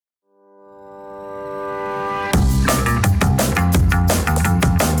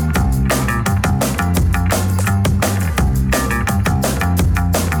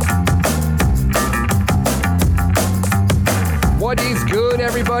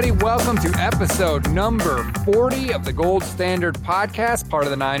everybody. Welcome to episode number 40 of the Gold Standard Podcast, part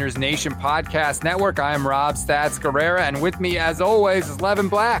of the Niners Nation Podcast Network. I am Rob Stats Guerrera, and with me, as always, is Levin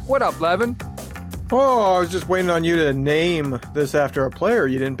Black. What up, Levin? Oh, I was just waiting on you to name this after a player.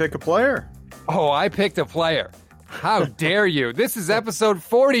 You didn't pick a player. Oh, I picked a player. How dare you? This is episode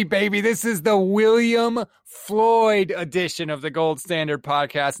 40, baby. This is the William Floyd edition of the Gold Standard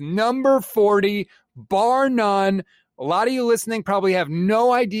Podcast. Number 40, bar none. A lot of you listening probably have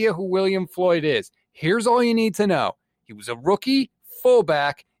no idea who William Floyd is. Here's all you need to know. He was a rookie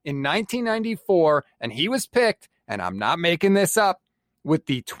fullback in 1994, and he was picked, and I'm not making this up, with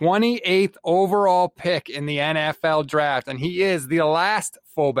the 28th overall pick in the NFL draft, and he is the last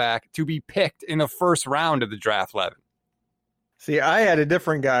fullback to be picked in the first round of the draft, Levin. See, I had a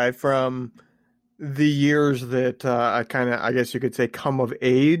different guy from the years that I guess you could say, come of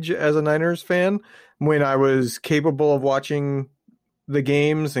age as a Niners fan, when I was capable of watching the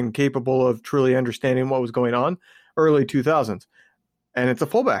games and capable of truly understanding what was going on, early 2000s. And it's a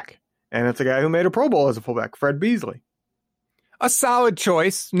fullback. And it's a guy who made a Pro Bowl as a fullback, Fred Beasley. A solid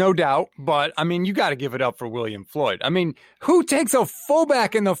choice, no doubt. But, I mean, you got to give it up for William Floyd. I mean, who takes a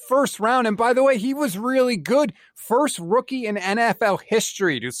fullback in the first round? And by the way, he was really good. First rookie in NFL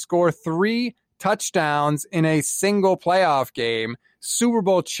history to score 3 touchdowns in a single playoff game. Super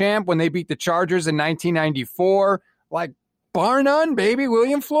Bowl champ when they beat the Chargers in 1994. Like, bar none, baby,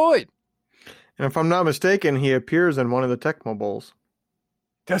 William Floyd. And if I'm not mistaken, he appears in one of the Tecmo Bowls.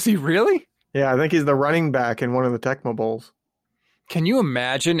 Does he really? Yeah, I think he's the running back in one of the Tecmo Bowls. Can you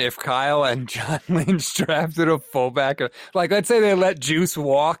imagine if Kyle and John Lynch drafted a fullback? Like, let's say they let Juice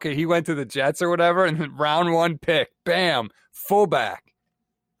walk, and he went to the Jets or whatever, and then round 1 pick, bam, fullback.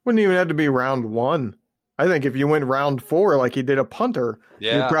 Wouldn't even have to be round 1. I think if you went round 4 like he did a punter,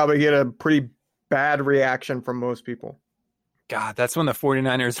 you'd probably get a pretty bad reaction from most people. God, that's when the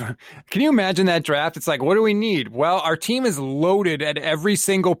 49ers... Can you imagine that draft? It's like, what do we need? Well, our team is loaded at every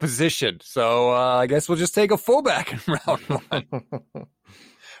single position, so I guess we'll just take a fullback in round 1.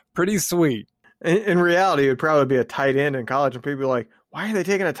 Pretty sweet. In reality, it would probably be a tight end in college, and people be like, why are they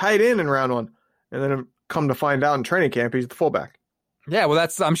taking a tight end in round 1? And then come to find out in training camp, he's the fullback. Yeah, well,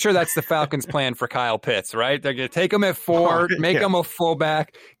 I'm sure that's the Falcons' plan for Kyle Pitts, right? They're going to take him at 4, make him a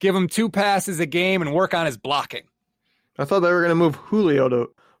fullback, give him 2 passes a game, and work on his blocking. I thought they were going to move Julio to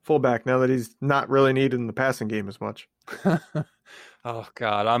fullback now that he's not really needed in the passing game as much. Oh,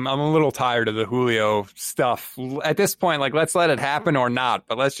 God, I'm a little tired of the Julio stuff. At this point, like, let's let it happen or not,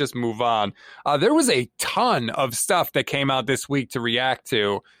 but let's just move on. There was a ton of stuff that came out this week to react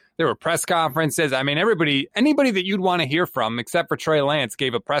to. There were press conferences. I mean, anybody that you'd want to hear from, except for Trey Lance,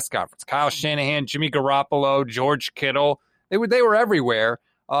 gave a press conference. Kyle Shanahan, Jimmy Garoppolo, George Kittle, they were everywhere.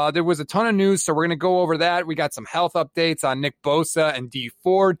 There was a ton of news, so we're going to go over that. We got some health updates on Nick Bosa and Dee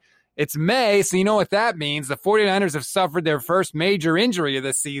Ford. It's May, so you know what that means. The 49ers have suffered their first major injury of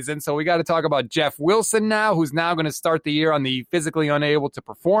the season, so we got to talk about Jeff Wilson now, who's now going to start the year on the physically unable to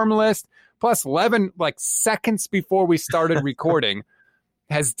perform list. Plus, Levin, like seconds before we started recording,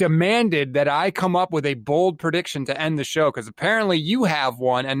 has demanded that I come up with a bold prediction to end the show, because apparently you have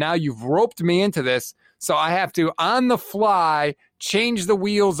one, and now you've roped me into this, so I have to, on the fly, change the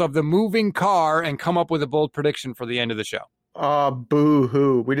wheels of the moving car and come up with a bold prediction for the end of the show. Oh,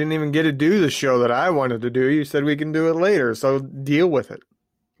 boo-hoo. We didn't even get to do the show that I wanted to do. You said we can do it later, so deal with it.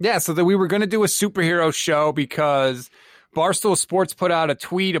 Yeah, so that we were going to do a superhero show because Barstool Sports put out a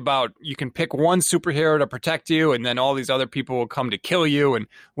tweet about you can pick one superhero to protect you, and then all these other people will come to kill you, and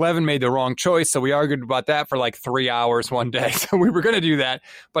Levin made the wrong choice, so we argued about that for like 3 hours one day. So we were going to do that,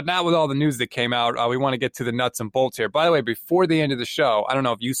 but not with all the news that came out. We want to get to the nuts and bolts here. By the way, before the end of the show, I don't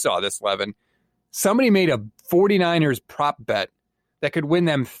know if you saw this, Levin, somebody made a 49ers prop bet that could win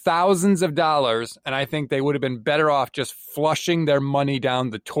them thousands of dollars, and I think they would have been better off just flushing their money down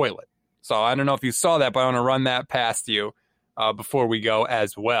the toilet. So I don't know if you saw that, but I want to run that past you before we go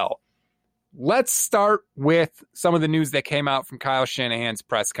as well. Let's start with some of the news that came out from Kyle Shanahan's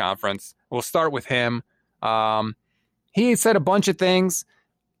press conference. We'll start with him. He said a bunch of things.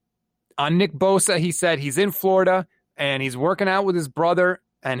 On Nick Bosa, he said he's in Florida and he's working out with his brother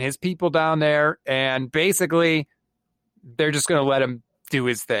and his people down there, and basically they're just going to let him do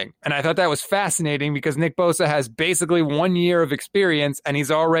his thing. And I thought that was fascinating because Nick Bosa has basically 1 year of experience and he's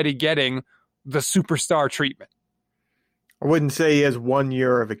already getting the superstar treatment. I wouldn't say he has 1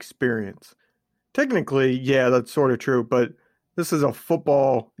 year of experience. Technically, yeah, that's sort of true, but this is a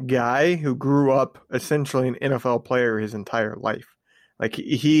football guy who grew up essentially an NFL player his entire life. Like,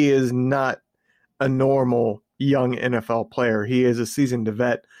 he is not a normal young NFL player. He is a seasoned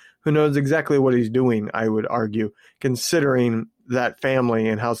vet who knows exactly what he's doing, I would argue, considering that family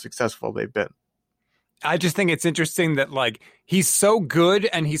and how successful they've been. I just think it's interesting that, like, he's so good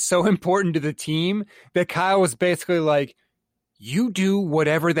and he's so important to the team that Kyle was basically like, you do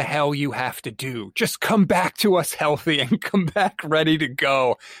whatever the hell you have to do. Just come back to us healthy and come back ready to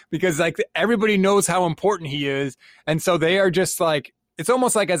go. Because, like, everybody knows how important he is. And so they are just like, it's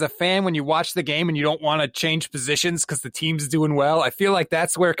almost like as a fan when you watch the game and you don't want to change positions because the team's doing well. I feel like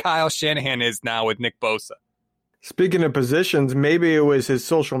that's where Kyle Shanahan is now with Nick Bosa. Speaking of positions, maybe it was his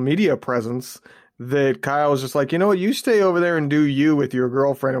social media presence that Kyle was just like, you know what, you stay over there and do you with your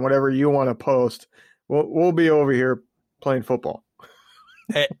girlfriend and whatever you want to post. We'll be over here playing football.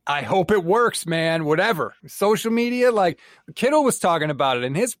 Hey, I hope it works, man. Whatever. Social media, like Kittle was talking about it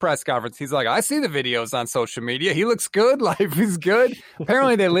in his press conference. He's like, I see the videos on social media. He looks good. Life is good.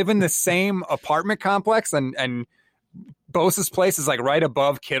 Apparently they live in the same apartment complex and Bosa's place is like right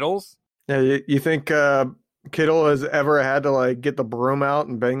above Kittle's. Yeah, you think Kittle has ever had to like get the broom out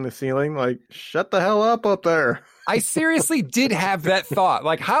and bang the ceiling? Like, shut the hell up there. I seriously did have that thought.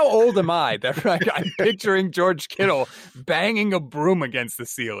 Like, how old am I that I'm picturing George Kittle banging a broom against the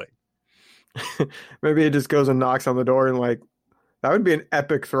ceiling? Maybe it just goes and knocks on the door and like, that would be an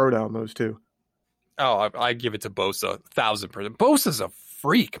epic throwdown, those two. Oh, I give it to Bosa, 1,000%. Bosa's a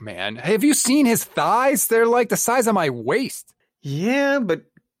freak, man. Have you seen his thighs? They're like the size of my waist. Yeah, but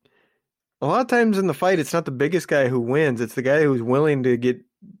a lot of times in the fight, it's not the biggest guy who wins. It's the guy who's willing to get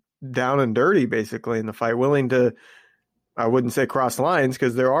down and dirty, basically, in the fight. Willing to, I wouldn't say cross lines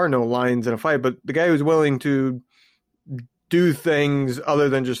because there are no lines in a fight, but the guy who's willing to do things other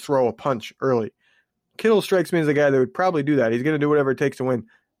than just throw a punch early. Kittle strikes me as a guy that would probably do that. He's going to do whatever it takes to win.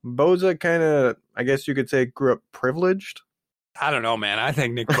 Bosa kind of, I guess you could say, grew up privileged. I don't know, man. I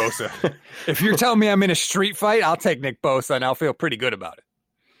think Nick Bosa. If you're telling me I'm in a street fight, I'll take Nick Bosa and I'll feel pretty good about it.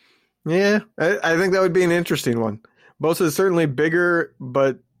 Yeah, I think that would be an interesting one. Bosa is certainly bigger,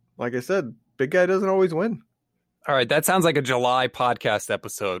 but like I said, big guy doesn't always win. All right, that sounds like a July podcast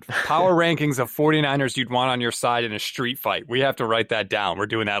episode. Power rankings of 49ers you'd want on your side in a street fight. We have to write that down. We're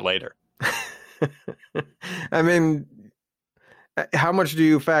doing that later. I mean, how much do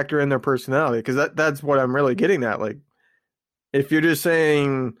you factor in their personality? Because that's what I'm really getting at. Like, if you're just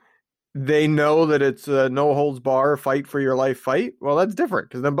saying they know that it's a no-holds-bar, fight-for-your-life fight, well, that's different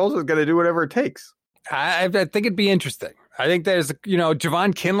because then Bosa's going to do whatever it takes. I think it'd be interesting. I think there's,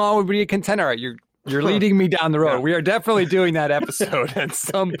 Javon Kinlaw would be a contender. All right, you're leading me down the road. Yeah. We are definitely doing that episode at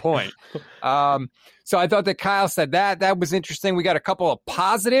some point. So I thought that Kyle said that was interesting. We got a couple of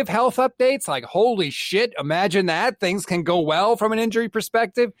positive health updates. Like, holy shit, imagine that. Things can go well from an injury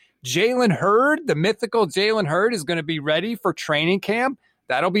perspective. Jalen Hurd, the mythical Jalen Hurd, is going to be ready for training camp.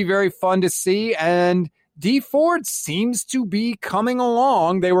 That'll be very fun to see. And D Ford seems to be coming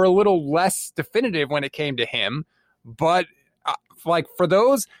along. They were a little less definitive when it came to him. But for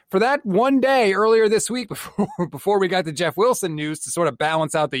that one day earlier this week before we got the Jeff Wilson news to sort of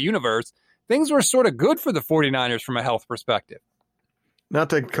balance out the universe, things were sort of good for the 49ers from a health perspective. Not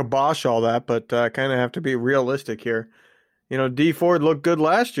to kibosh all that, but kind of have to be realistic here. D Ford looked good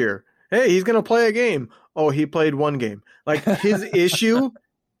last year. Hey, he's going to play a game. Oh, he played one game. Like, his issue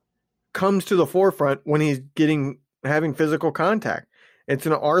comes to the forefront when he's having physical contact. It's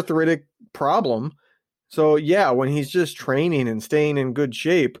an arthritic problem. So, yeah, when he's just training and staying in good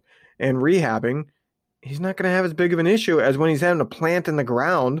shape and rehabbing, he's not going to have as big of an issue as when he's having to plant in the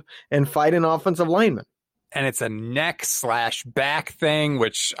ground and fight an offensive lineman. And it's a neck/back thing,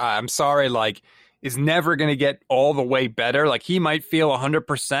 which I'm sorry, like, is never going to get all the way better. Like, he might feel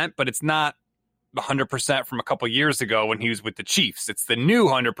 100%, but it's not 100% from a couple years ago when he was with the Chiefs. It's the new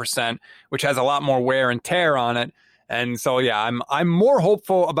 100%, which has a lot more wear and tear on it. And so, yeah, I'm more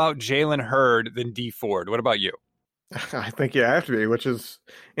hopeful about Jalen Hurd than D Ford. What about you? I think you have to be, which is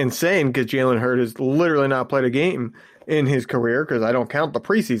insane because Jalen Hurd has literally not played a game in his career because I don't count the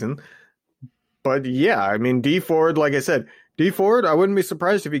preseason. But, yeah, I mean, D Ford, like I said, D Ford, I wouldn't be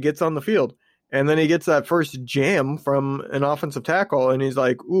surprised if he gets on the field. And then he gets that first jam from an offensive tackle, and he's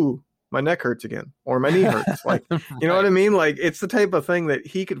like, ooh, my neck hurts again, or my knee hurts. Like, you know what I mean? Like, it's the type of thing that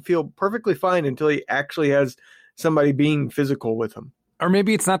he could feel perfectly fine until he actually has somebody being physical with him. Or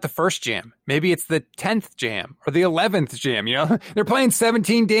maybe it's not the first jam. Maybe it's the 10th jam or the 11th jam. They're playing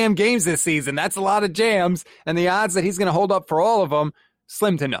 17 damn games this season. That's a lot of jams. And the odds that he's going to hold up for all of them,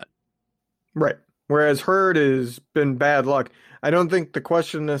 slim to none. Right. Whereas Hurd has been bad luck. I don't think the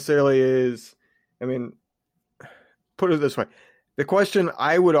question necessarily is, put it this way. The question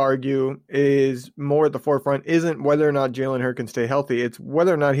I would argue is more at the forefront isn't whether or not Jalen Hurd can stay healthy. It's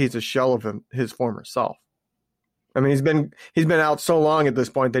whether or not he's a shell of his former self. He's been out so long at this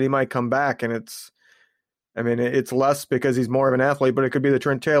point that he might come back, and it's I mean, it's less because he's more of an athlete, but it could be the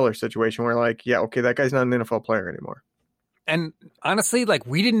Trent Taylor situation where like, yeah, okay, that guy's not an NFL player anymore. And honestly, like,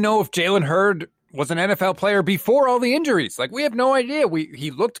 we didn't know if Jalen Hurd was an NFL player before all the injuries. Like, we have no idea.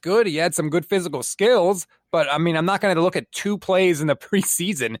 He looked good. He had some good physical skills. But, I mean, I'm not going to look at 2 plays in the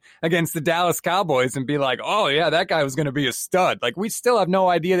preseason against the Dallas Cowboys and be like, oh, yeah, that guy was going to be a stud. Like, we still have no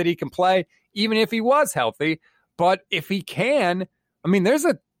idea that he can play, even if he was healthy. But if he can, I mean, there's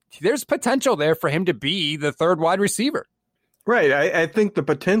potential there for him to be the third wide receiver. Right. I think the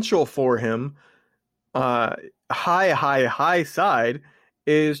potential for him, high side,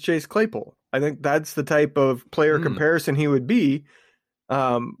 is Chase Claypool. I think that's the type of player comparison he would be,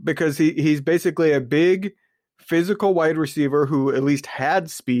 because he's basically a big physical wide receiver who at least had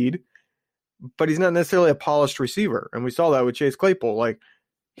speed, but he's not necessarily a polished receiver. And we saw that with Chase Claypool. Like,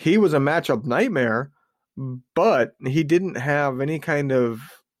 he was a matchup nightmare, but he didn't have any kind of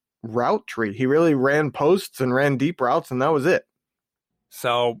route tree. He really ran posts and ran deep routes, and that was it.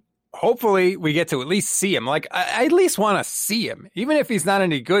 So hopefully we get to at least see him. Like, I at least want to see him, even if he's not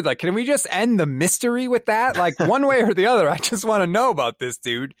any good. Like, can we just end the mystery with that? Like, one way or the other, I just want to know about this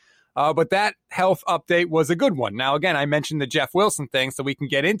dude. But that health update was a good one. Now, again, I mentioned the Jeff Wilson thing, so we can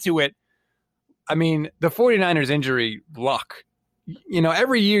get into it. I mean, the 49ers injury luck. You know,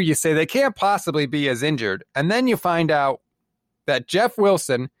 every year you say they can't possibly be as injured, and then you find out that Jeff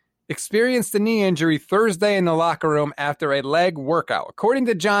Wilson experienced a knee injury Thursday in the locker room after a leg workout. According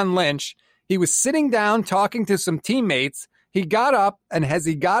to John Lynch, he was sitting down talking to some teammates. He got up, and as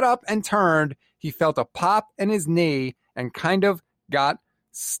he got up and turned, he felt a pop in his knee and kind of got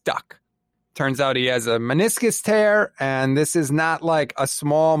stuck. Turns out he has a meniscus tear, and this is not like a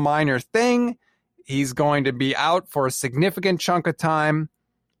small minor thing. He's going to be out for a significant chunk of time.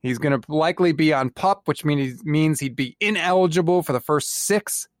 He's going to likely be on PUP, which means he'd be ineligible for the first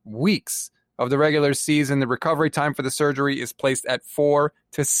 6 weeks of the regular season. The recovery time for the surgery is placed at 4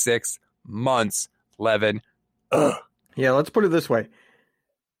 to 6 months. Levin. Ugh. Yeah, let's put it this way.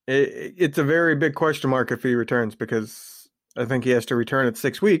 It's a very big question mark if he returns, because I think he has to return at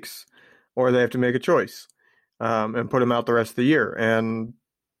 6 weeks, or they have to make a choice and put him out the rest of the year. And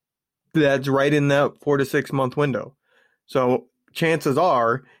that's right in that 4 to 6 month window. So chances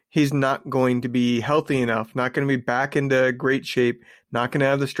are he's not going to be healthy enough, not going to be back into great shape, not going to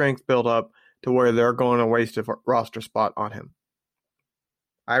have the strength build up to where they're going to waste a roster spot on him.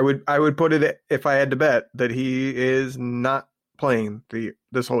 I would put it, if I had to bet, that he is not playing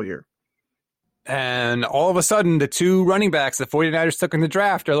this whole year. And all of a sudden, the 2 running backs the 49ers took in the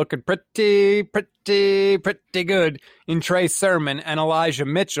draft are looking pretty good in Trey Sermon and Elijah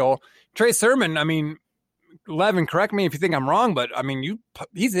Mitchell. Trey Sermon, I mean, Levin, correct me if you think I'm wrong, but I mean,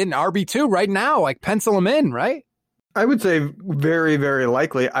 he's in RB2 right now. Like, pencil him in, right? I would say very, very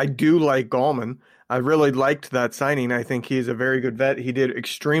likely. I do like Gallman. I really liked that signing. I think he's a very good vet. He did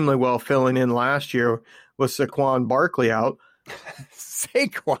extremely well filling in last year with Saquon Barkley out.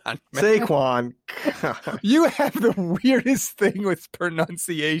 Saquon. Man. Saquon. You have the weirdest thing with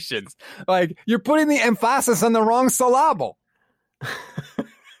pronunciations. Like, you're putting the emphasis on the wrong syllable.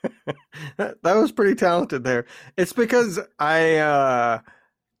 That was pretty talented there. It's because I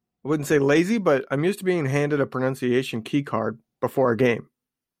wouldn't say lazy, but I'm used to being handed a pronunciation key card before a game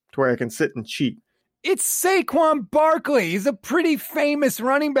to where I can sit and cheat. It's Saquon Barkley. He's a pretty famous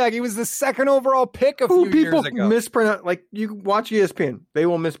running back. He was the 2nd overall pick a few years ago. Mispronounce, like, you watch ESPN, they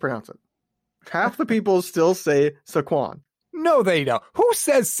will mispronounce it. Half the people still say Saquon. No, they don't. Who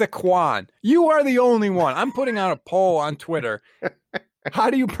says Saquon? You are the only one. I'm putting out a poll on Twitter. How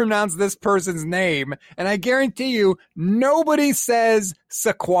do you pronounce this person's name? And I guarantee you, nobody says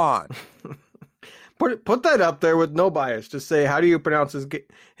Saquon. Put that up there with no bias. Just say, how do you pronounce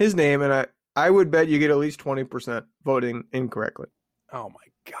his name? And I would bet you get at least 20% voting incorrectly. Oh,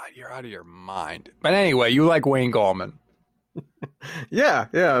 my God. You're out of your mind. But anyway, you like Wayne Gallman. Yeah.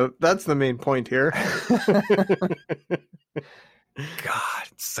 That's the main point here. God,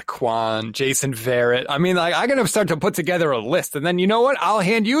 Saquon, Jason Verrett. I mean, like, I'm going to start to put together a list. And then, you know what? I'll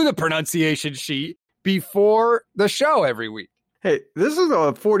hand you the pronunciation sheet before the show every week. Hey, this is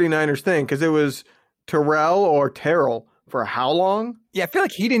a 49ers thing because it was Terrell or Terrell for how long? Yeah, I feel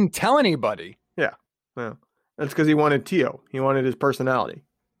like he didn't tell anybody. Yeah. Well, that's because he wanted T.O. He wanted his personality.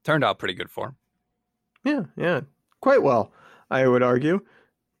 Turned out pretty good for him. Yeah. Quite well, I would argue.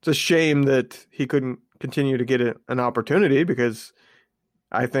 It's a shame that he couldn't continue to get an opportunity, because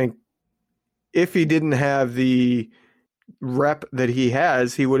I think if he didn't have the rep that he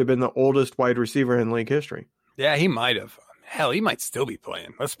has, he would have been the oldest wide receiver in league history. Yeah, he might have. Hell, he might still be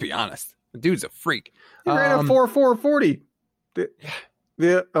playing. Let's be honest. The dude's a freak. He ran a 4.40.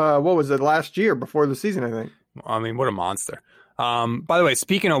 what was it, last year before the season, I think. I mean, what a monster. By the way,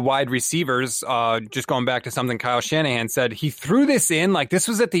 speaking of wide receivers, just going back to something Kyle Shanahan said, he threw this in, like this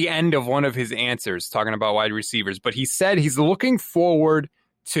was at the end of one of his answers talking about wide receivers, but he said he's looking forward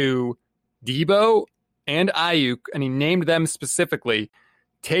to Deebo and Aiyuk, and he named them specifically,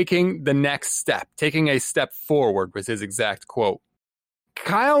 taking the next step, taking a step forward was his exact quote.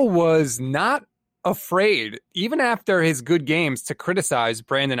 Kyle was not afraid, even after his good games, to criticize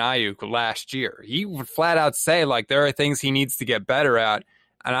Brandon Aiyuk last year. He would flat out say, like, there are things he needs to get better at.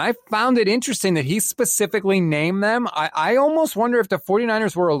 And I found it interesting that he specifically named them. I almost wonder if the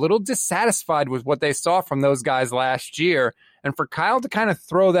 49ers were a little dissatisfied with what they saw from those guys last year. And for Kyle to kind of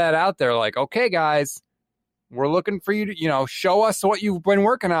throw that out there, like, okay, guys, we're looking for you to, show us what you've been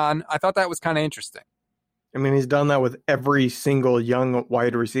working on. I thought that was kind of interesting. I mean, he's done that with every single young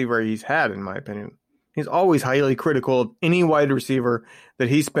wide receiver he's had, in my opinion. He's always highly critical of any wide receiver that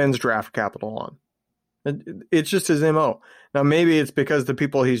he spends draft capital on. It's just his MO. Now, maybe it's because the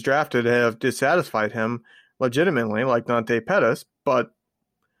people he's drafted have dissatisfied him legitimately, like Dante Pettis, but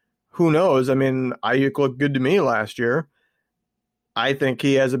who knows? I mean, Aiyuk looked good to me last year. I think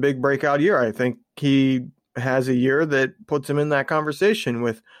he has a big breakout year. I think he has a year that puts him in that conversation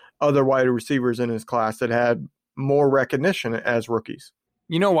with other wide receivers in his class that had more recognition as rookies.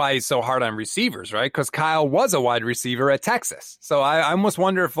 You know why he's so hard on receivers, right? Because Kyle was a wide receiver at Texas. So I almost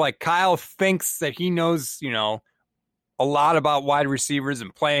wonder if, like, Kyle thinks that he knows, a lot about wide receivers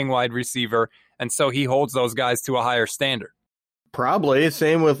and playing wide receiver, and so he holds those guys to a higher standard. Probably.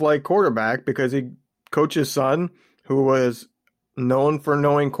 Same with, like, quarterback, because he coached his son, who was known for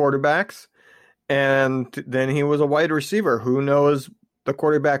knowing quarterbacks, and then he was a wide receiver who knows the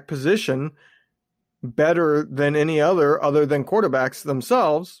quarterback position better than any other than quarterbacks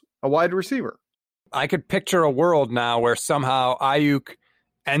themselves, a wide receiver. I could picture a world now where somehow Aiyuk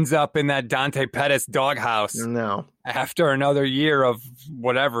ends up in that Dante Pettis doghouse after another year of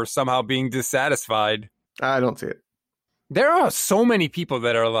whatever, somehow being dissatisfied. I don't see it. There are so many people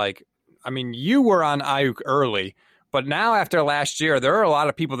that are like, I mean, you were on Aiyuk early, but now after last year, there are a lot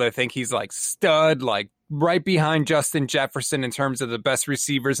of people that think he's like stud, like right behind Justin Jefferson in terms of the best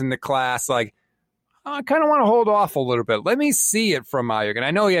receivers in the class. Like, I kind of want to hold off a little bit. Let me see it from Aiyuk. And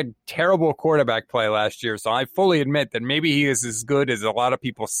I know he had terrible quarterback play last year, so I fully admit that maybe he is as good as a lot of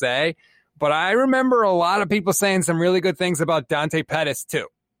people say. But I remember a lot of people saying some really good things about Dante Pettis, too.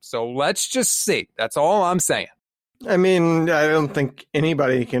 So let's just see. That's all I'm saying. I mean, I don't think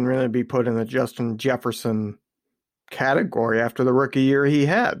anybody can really be put in the Justin Jefferson category after the rookie year he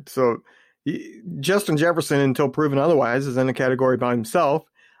had. So Justin Jefferson, until proven otherwise, is in a category by himself.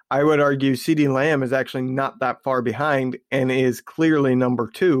 I would argue CeeDee Lamb is actually not that far behind and is clearly number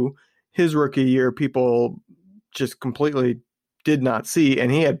 2. His rookie year, people just completely did not see,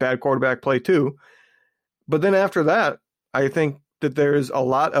 and he had bad quarterback play too. But then after that, I think that there's a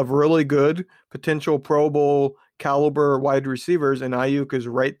lot of really good potential Pro Bowl caliber wide receivers, and Aiyuk is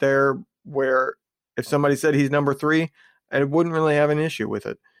right there where if somebody said he's number 3, I wouldn't really have an issue with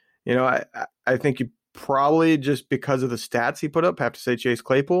it. I think you probably, just because of the stats he put up, have to say Chase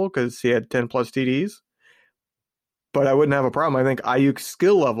Claypool because he had 10 plus TDs. But I wouldn't have a problem. I think Aiyuk's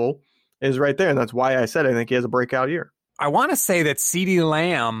skill level is right there, and that's why I said I think he has a breakout year. I want to say that CeeDee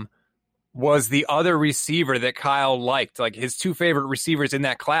Lamb was the other receiver that Kyle liked. Like, his 2 favorite receivers in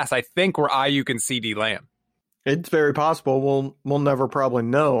that class, I think, were Aiyuk and CeeDee Lamb. It's very possible. We'll never probably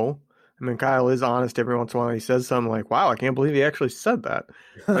know. I mean, Kyle is honest every once in a while. He says something like, wow, I can't believe he actually said that.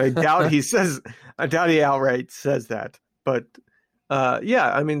 I doubt he outright says that. But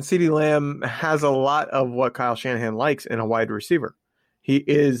yeah, I mean, CeeDee Lamb has a lot of what Kyle Shanahan likes in a wide receiver. He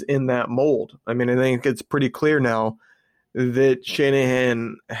is in that mold. I mean, I think it's pretty clear now that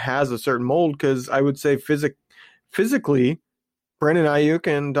Shanahan has a certain mold because I would say physically, Brandon Aiyuk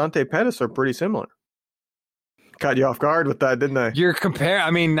and Dante Pettis are pretty similar. Caught you off guard with that, didn't I? You're comparing. I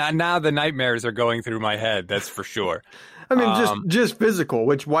mean, now the nightmares are going through my head. That's for sure. I mean, just physical.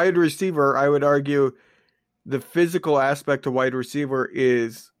 Which wide receiver? I would argue the physical aspect of wide receiver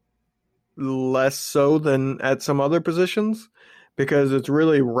is less so than at some other positions because it's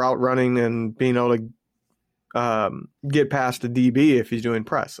really route running and being able to get past the DB if he's doing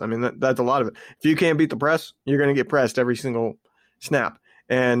press. I mean, that's a lot of it. If you can't beat the press, you're going to get pressed every single snap.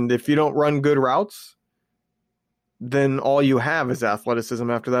 And if you don't run good routes, then all you have is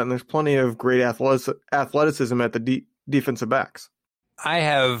athleticism after that, and there's plenty of great athleticism at the defensive backs. I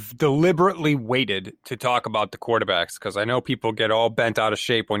have deliberately waited to talk about the quarterbacks because I know people get all bent out of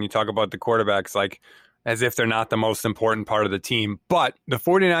shape when you talk about the quarterbacks. Like, as if they're not the most important part of the team. But the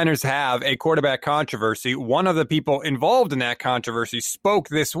 49ers have a quarterback controversy. One of the people involved in that controversy spoke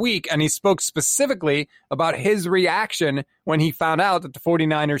this week, and he spoke specifically about his reaction when he found out that the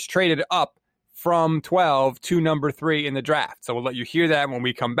 49ers traded up from 12 to number 3 in the draft. So we'll let you hear that when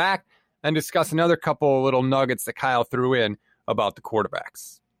we come back and discuss another couple of little nuggets that Kyle threw in about the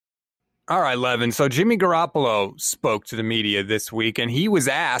quarterbacks. All right, Levin. So Jimmy Garoppolo spoke to the media this week, and he was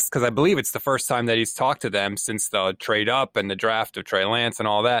asked, because I believe it's the first time that he's talked to them since the trade up and the draft of Trey Lance and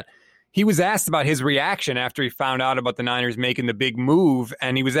all that. He was asked about his reaction after he found out about the Niners making the big move,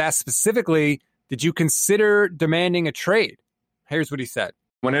 and he was asked specifically, did you consider demanding a trade? Here's what he said.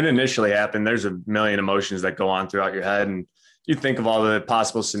 When it initially happened, there's a million emotions that go on throughout your head, and you think of all the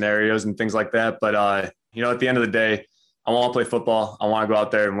possible scenarios and things like that. But, at the end of the day, I want to play football. I want to go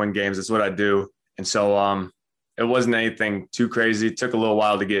out there and win games. That's what I do. And so it wasn't anything too crazy. It took a little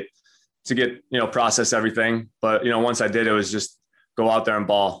while to get, process everything. But, once I did, it was just go out there and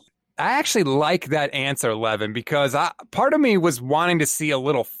ball. I actually like that answer, Levin, because part of me was wanting to see a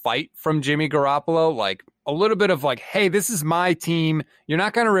little fight from Jimmy Garoppolo, like a little bit of like, hey, this is my team. You're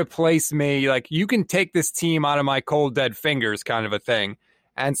not going to replace me. Like, you can take this team out of my cold, dead fingers kind of a thing.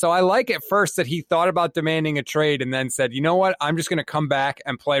 And so I like at first that he thought about demanding a trade and then said, you know what, I'm just going to come back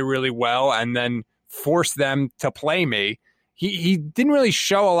and play really well and then force them to play me. He didn't really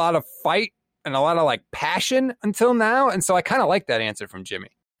show a lot of fight and a lot of like passion until now. And so I kind of like that answer from Jimmy.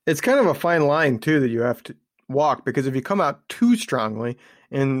 It's kind of a fine line, too, that you have to walk, because if you come out too strongly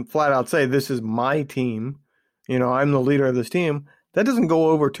and flat out say, this is my team, I'm the leader of this team, that doesn't go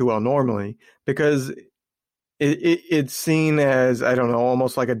over too well normally, because it's seen as, I don't know,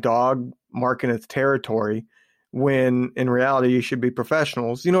 almost like a dog marking its territory, when in reality you should be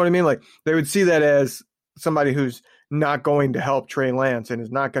professionals. You know what I mean? Like, they would see that as somebody who's not going to help Trey Lance and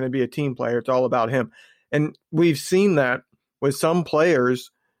is not going to be a team player. It's all about him. And we've seen that with some players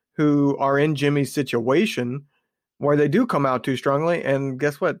who are in Jimmy's situation where they do come out too strongly, and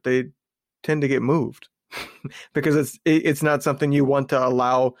guess what? They tend to get moved because it's not something you want to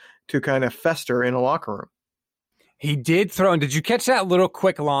allow to kind of fester in a locker room. He did throw, and did you catch that little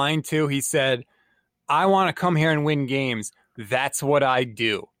quick line too? He said, I want to come here and win games. That's what I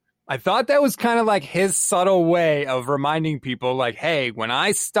do. I thought that was kind of like his subtle way of reminding people like, hey, when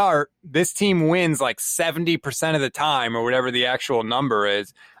I start, this team wins like 70% of the time or whatever the actual number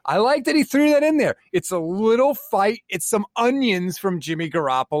is. I like that he threw that in there. It's a little fight. It's some onions from Jimmy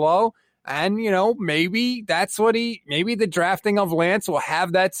Garoppolo. And, maybe that's what maybe the drafting of Lance will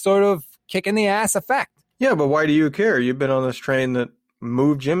have that sort of kick in the ass effect. Yeah, but why do you care? You've been on this train that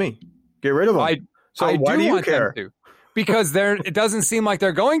moved Jimmy. Get rid of him. Why do you care? Because it doesn't seem like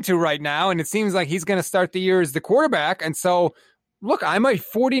they're going to right now, and it seems like he's going to start the year as the quarterback. And so, look, I'm a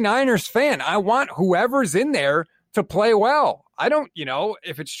 49ers fan. I want whoever's in there to play well. I don't,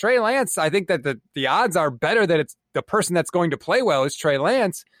 if it's Trey Lance, I think that the odds are better that it's the person that's going to play well is Trey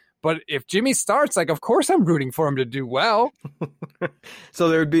Lance. But if Jimmy starts, like, of course I'm rooting for him to do well. So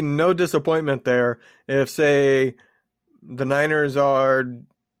there would be no disappointment there if, say, the Niners are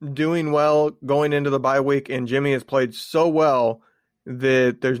doing well going into the bye week and Jimmy has played so well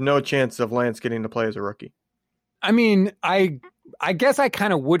that there's no chance of Lance getting to play as a rookie. I mean, I guess I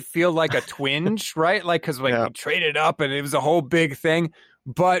kind of would feel like a twinge, right? Like, because we traded up and it was a whole big thing.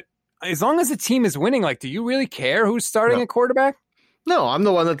 But as long as the team is winning, like, do you really care who's starting at quarterback? No, I'm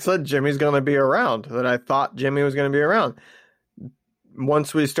the one that said Jimmy's going to be around, that I thought Jimmy was going to be around.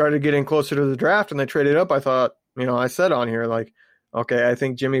 Once we started getting closer to the draft and they traded up, I thought, I said on here, like, okay, I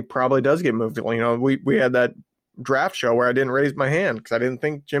think Jimmy probably does get moved. We had that draft show where I didn't raise my hand because I didn't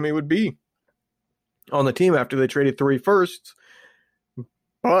think Jimmy would be on the team after they traded 3 firsts.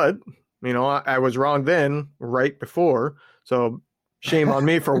 But, I was wrong then, right before. So shame on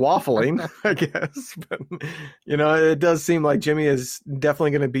me for waffling, I guess. But, it does seem like Jimmy is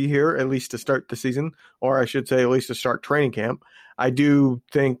definitely going to be here, at least to start the season, or I should say at least to start training camp. I do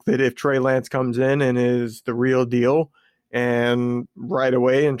think that if Trey Lance comes in and is the real deal and right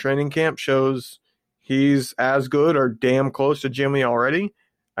away in training camp shows he's as good or damn close to Jimmy already,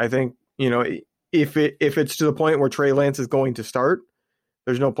 I think, if it's to the point where Trey Lance is going to start,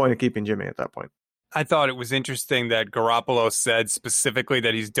 there's no point in keeping Jimmy at that point. I thought it was interesting that Garoppolo said specifically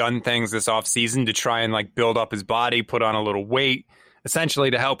that he's done things this offseason to try and like build up his body, put on a little weight, essentially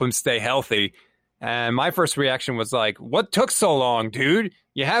to help him stay healthy. And my first reaction was like, what took so long, dude?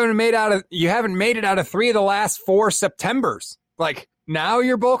 You haven't made it out of 3 of the last 4 Septembers. Like, now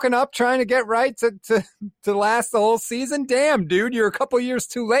you're bulking up trying to get right to last the whole season? Damn, dude, you're a couple years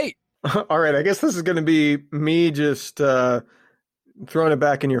too late. All right, I guess this is going to be me just throwing it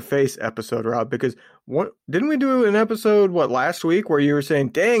back in your face episode, Rob, because didn't we do an episode last week where you were saying,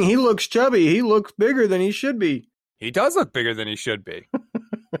 "Dang, he looks chubby. He looks bigger than he should be." He does look bigger than he should be.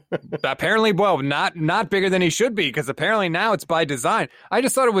 Apparently, not bigger than he should be, because apparently now it's by design. I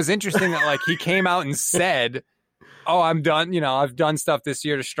just thought it was interesting that he came out and said, "Oh, I'm done. I've done stuff this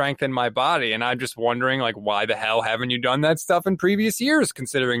year to strengthen my body," and I'm just wondering, why the hell haven't you done that stuff in previous years,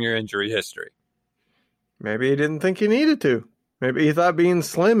 considering your injury history? Maybe he didn't think he needed to. Maybe he thought being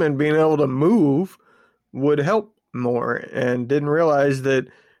slim and being able to move would help more, and didn't realize that,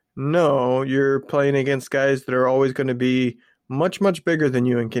 no, you're playing against guys that are always going to be much, much bigger than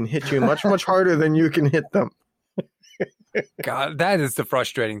you and can hit you much, much harder than you can hit them. God, that is the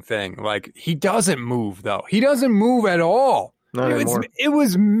frustrating thing. He doesn't move, though. He doesn't move at all. Not anymore. It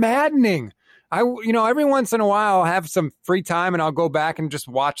was maddening. Every once in a while I'll have some free time and I'll go back and just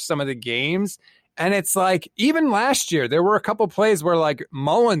watch some of the games. And it's even last year, there were a couple plays where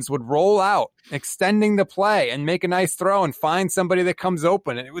Mullins would roll out, extending the play and make a nice throw and find somebody that comes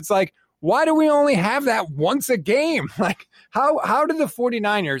open. And it was why do we only have that once a game? How did the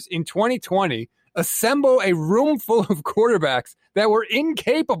 49ers in 2020 assemble a room full of quarterbacks that were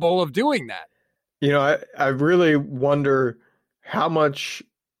incapable of doing that? I really wonder how much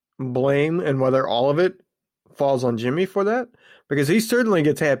blame and whether all of it falls on Jimmy for that, because he certainly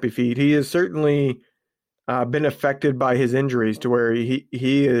gets happy feet. He has certainly been affected by his injuries to where he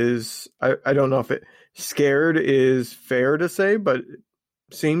is, I don't know if scared is fair to say, but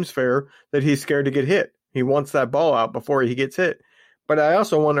seems fair that he's scared to get hit. He wants that ball out before he gets hit. But I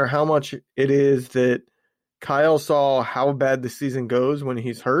also wonder how much it is that Kyle saw how bad the season goes when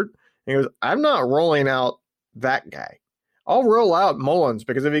he's hurt. And he goes, I'm not rolling out that guy. I'll roll out Mullins,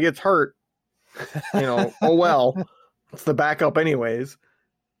 because if he gets hurt, oh well, it's the backup anyways.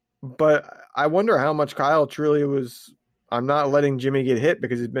 But I wonder how much Kyle truly was, I'm not letting Jimmy get hit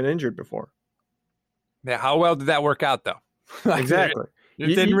because he's been injured before. Yeah, how well did that work out, though? Exactly.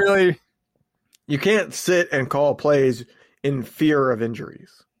 It didn't really. You can't sit and call plays in fear of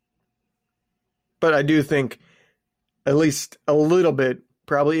injuries. But I do think at least a little bit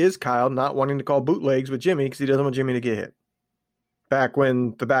probably is Kyle not wanting to call bootlegs with Jimmy because he doesn't want Jimmy to get hit. Back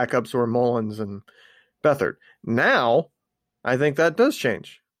when the backups were Mullins and Beathard. Now, I think that does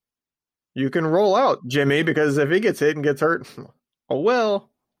change. You can roll out Jimmy because if he gets hit and gets hurt, oh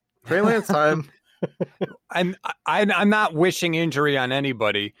well, Trey Lance time. I'm not wishing injury on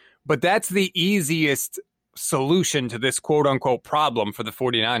anybody, but that's the easiest solution to this quote-unquote problem for the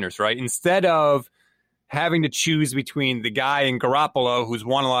 49ers, right? Instead of having to choose between the guy in Garoppolo who's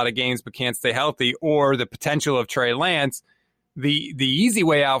won a lot of games but can't stay healthy, or the potential of Trey Lance, the easy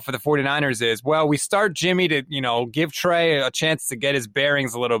way out for the 49ers is, well, we start Jimmy to, give Trey a chance to get his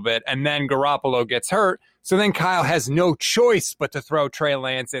bearings a little bit, and then Garoppolo gets hurt. So then Kyle has no choice but to throw Trey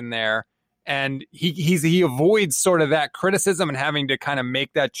Lance in there. And he avoids sort of that criticism and having to kind of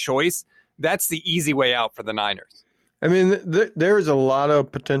make that choice. That's the easy way out for the Niners. I mean, there's a lot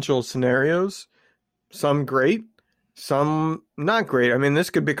of potential scenarios, some great, some not great. I mean,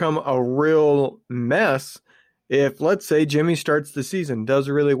 this could become a real mess if, let's say, Jimmy starts the season, does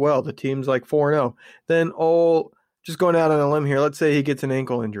really well, the team's 4-0. Then, just going out on a limb here, let's say he gets an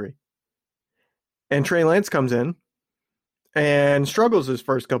ankle injury. And Trey Lance comes in and struggles his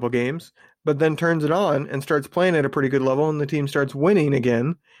first couple games, but then turns it on and starts playing at a pretty good level, and the team starts winning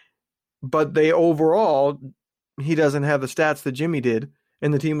again. But he doesn't have the stats that Jimmy did,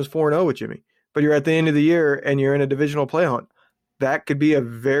 and the team was 4-0 with Jimmy. But you're at the end of the year, and you're in a divisional play hunt. That could be a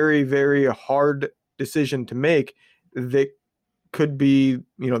very, very hard decision to make. That could be,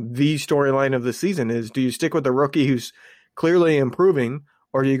 the storyline of the season is, do you stick with the rookie who's clearly improving,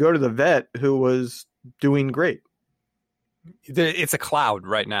 or do you go to the vet who was doing great? It's a cloud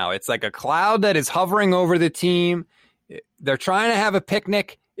right now. It's like a cloud that is hovering over the team. They're trying to have a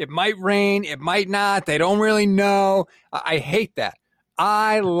picnic. It might rain. It might not. They don't really know. I hate that.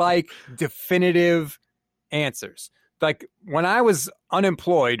 I like definitive answers. Like when I was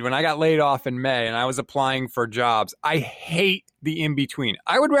unemployed, when I got laid off in May and I was applying for jobs, I hate the in-between.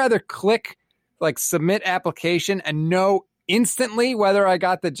 I would rather click submit application and know instantly whether I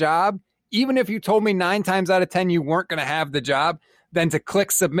got the job, even if you told me 9 times out of 10 you weren't going to have the job, than to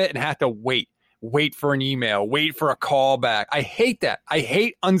click submit and have to wait for an email, wait for a call back. I hate that. I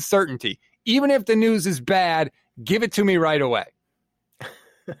hate uncertainty. Even if the news is bad, give it to me right away.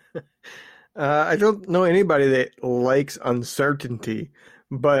 I don't know anybody that likes uncertainty,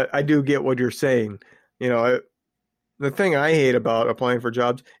 but I do get what you're saying. The thing I hate about applying for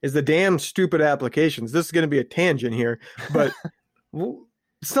jobs is the damn stupid applications. This is going to be a tangent here, but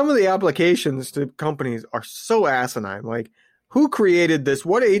some of the applications to companies are so asinine. Who created this?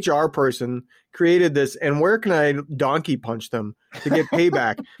 What HR person created this? And where can I donkey punch them to get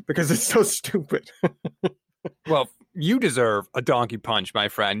payback? Because it's so stupid. Well, you deserve a donkey punch, my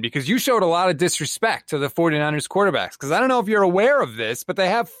friend, because you showed a lot of disrespect to the 49ers quarterbacks. Because I don't know if you're aware of this, but they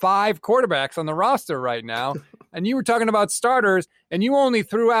have 5 quarterbacks on the roster right now. And you were talking about starters, and you only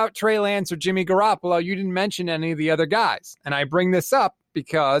threw out Trey Lance or Jimmy Garoppolo. You didn't mention any of the other guys. And I bring this up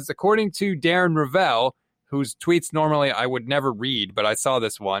because according to Darren Ravel, whose tweets normally I would never read, but I saw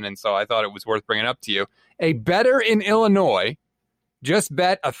this one, and so I thought it was worth bringing up to you. A bettor in Illinois just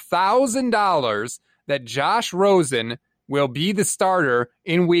bet $1,000 that Josh Rosen will be the starter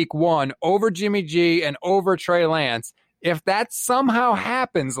in week 1 over Jimmy G and over Trey Lance. If that somehow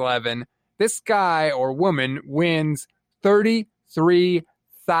happens, Levin, this guy or woman wins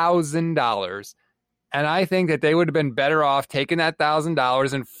 $33,000. And I think that they would have been better off taking that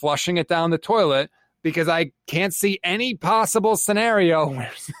 $1,000 and flushing it down the toilet, because I can't see any possible scenario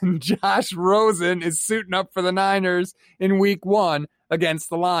where Josh Rosen is suiting up for the Niners in week 1 against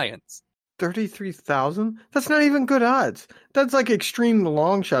the Lions. 33,000? That's not even good odds. That's like extreme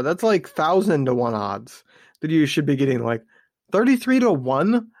long shot. That's like 1,000 to 1 odds that you should be getting. Like 33 to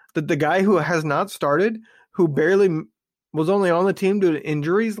 1, that the guy who has not started, who barely was only on the team due to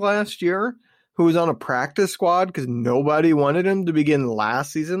injuries last year, who was on a practice squad because nobody wanted him to begin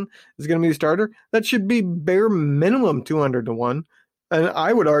last season, is going to be a starter. That should be bare minimum 200 to 1. And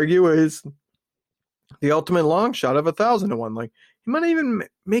I would argue is the ultimate long shot of 1,000 to 1. Like, he might not even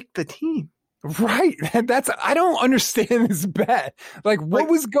make the team. Right. I don't understand this bet. Like, what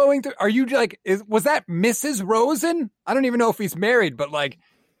was going through? Are you like, was that Mrs. Rosen? I don't even know if he's married, but like,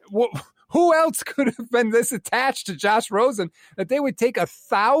 who else could have been this attached to Josh Rosen that they would take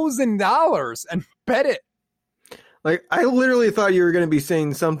 $1,000 and bet it? Like, I literally thought you were going to be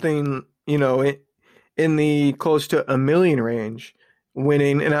saying something, in the close to $1 million range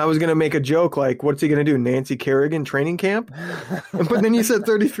winning. And I was going to make a joke like, what's he going to do? Nancy Kerrigan training camp? But then you said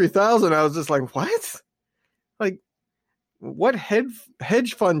 33,000. I was just like, what? Like, what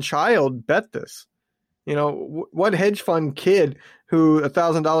hedge fund child bet this? What hedge fund kid who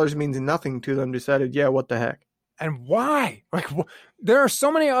 $1,000 means nothing to them decided, yeah, what the heck? And why? Like, there are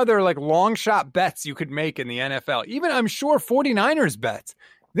so many other like long shot bets you could make in the NFL. Even I'm sure 49ers bets.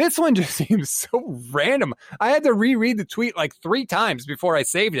 This one just seems so random. I had to reread the tweet like 3 times before I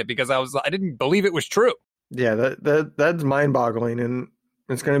saved it because I didn't believe it was true. Yeah, that's mind-boggling, and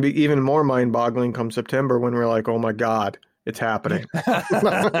it's going to be even more mind-boggling come September when we're like, oh my God, it's happening.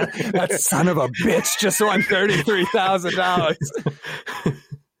 That son of a bitch just won $33,000.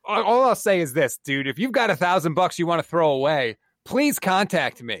 All I'll say is this, dude. If you've got $1,000 you want to throw away, please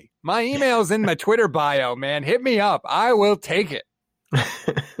contact me. My email's in my Twitter bio, man. Hit me up. I will take it.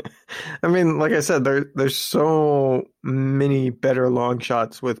 I mean, like I said, there's so many better long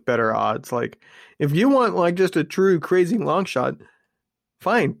shots with better odds. Like, if you want like just a true crazy long shot,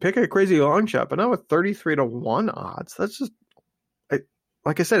 fine, pick a crazy long shot, but not with 33 to 1 odds. That's just,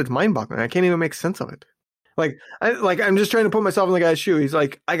 like I said, it's mind-boggling. I can't even make sense of it. I'm just trying to put myself in the guy's shoe. He's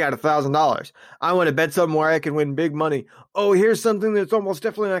like, I got $1,000. I want to bet something where I can win big money. Oh, here's something that's almost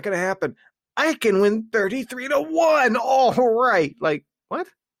definitely not going to happen. I can win 33 to 1. All right. Like, what?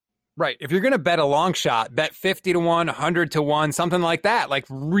 Right. If you're going to bet a long shot, bet 50 to 1, 100 to 1, something like that. Like,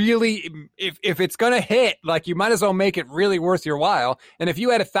 really, if it's going to hit, like, you might as well make it really worth your while. And if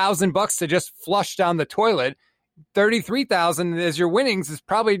you had $1,000 to just flush down the toilet, 33,000 as your winnings is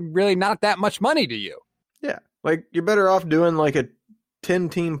probably really not that much money to you. Yeah. Like, you're better off doing like a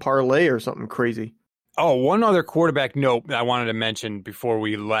 10-team parlay or something crazy. Oh, one other quarterback note that I wanted to mention before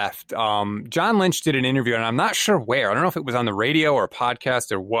we left. John Lynch did an interview, and I'm not sure where. I don't know if it was on the radio or a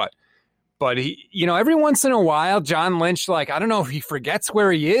podcast or what. But he, every once in a while, John Lynch, like, I don't know if he forgets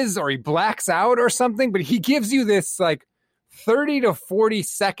where he is or he blacks out or something, but he gives you this like 30 to 40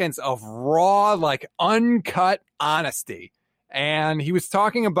 seconds of raw, like uncut honesty. And he was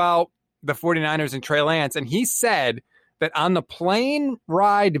talking about the 49ers and Trey Lance, and he said that on the plane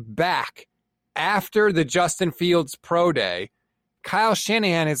ride back after the Justin Fields pro day, Kyle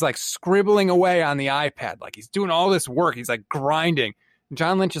Shanahan is like scribbling away on the iPad. Like, he's doing all this work. He's like grinding. And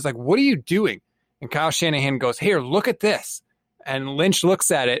John Lynch is like, what are you doing? And Kyle Shanahan goes, here, look at this. And Lynch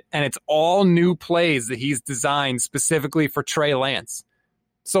looks at it, and it's all new plays that he's designed specifically for Trey Lance.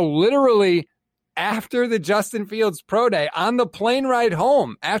 So literally after the Justin Fields pro day, on the plane ride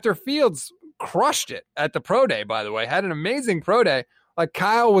home, after Fields crushed it at the pro day, by the way, had an amazing pro day, like,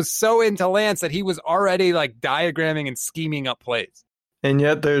 Kyle was so into Lance that he was already like diagramming and scheming up plays. And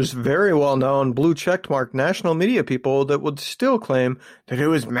yet there's very well-known blue checkmark national media people that would still claim that it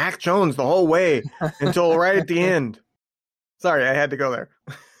was Mac Jones the whole way until right at the end. Sorry, I had to go there.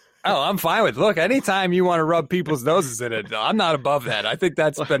 Oh, I'm fine with. Look, anytime you want to rub people's noses in it, I'm not above that. I think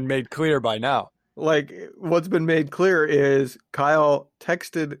that's been made clear by now. Like, what's been made clear is Kyle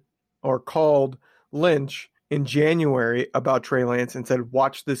texted or called Lynch in January about Trey Lance and said,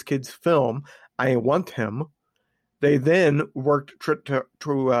 watch this kid's film. I want him. They then worked to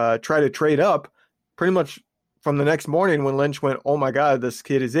try to trade up pretty much from the next morning when Lynch went, oh my God, this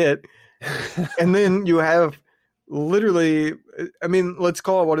kid is it. And then you have literally, I mean, let's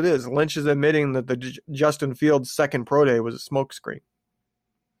call it what it is. Lynch is admitting that the Justin Fields second pro day was a smokescreen.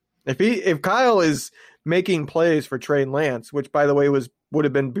 If Kyle is making plays for Trey Lance, which by the way would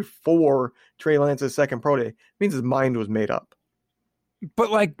have been before Trey Lance's second pro day, it means his mind was made up.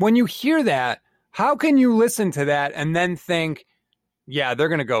 But like when you hear that, how can you listen to that and then think, yeah, they're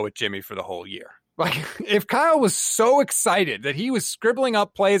going to go with Jimmy for the whole year? Like, if Kyle was so excited that he was scribbling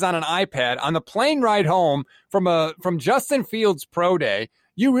up plays on an iPad on the plane ride home from Justin Fields' pro day,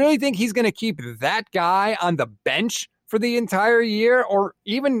 you really think he's going to keep that guy on the bench for the entire year or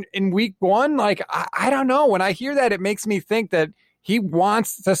even in week one? Like, I don't know. When I hear that, it makes me think that he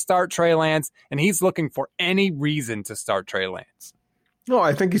wants to start Trey Lance and he's looking for any reason to start Trey Lance. No,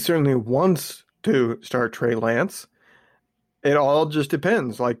 I think he certainly wants to start Trey Lance. It all just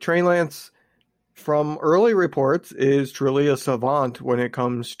depends. Like, Trey Lance, from early reports, is truly a savant when it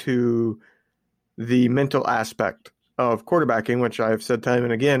comes to the mental aspect of quarterbacking, which I've said time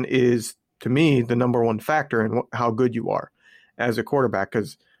and again is, to me, the number one factor in how good you are as a quarterback.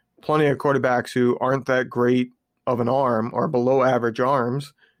 Because plenty of quarterbacks who aren't that great of an arm or below average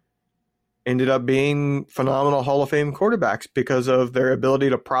arms ended up being phenomenal Hall of Fame quarterbacks because of their ability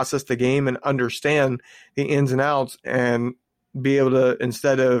to process the game and understand the ins and outs and be able to,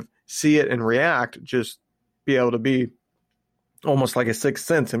 instead of see it and react, just be able to be almost like a sixth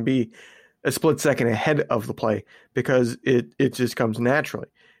sense and be a split second ahead of the play because it just comes naturally.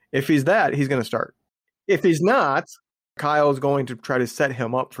 If he's that, he's going to start. If he's not, Kyle is going to try to set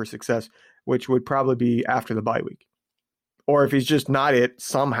him up for success, which would probably be after the bye week. Or if he's just not it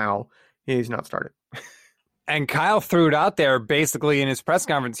somehow, he's not started. And Kyle threw it out there basically in his press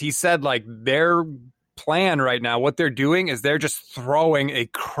conference. He said, like, their plan right now, what they're doing is they're just throwing a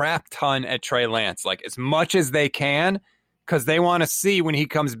crap ton at Trey Lance, like as much as they can, because they want to see when he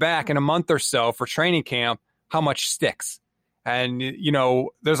comes back in a month or so for training camp, how much sticks. And, you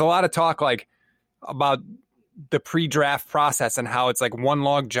know, there's a lot of talk like about the pre-draft process and how it's like one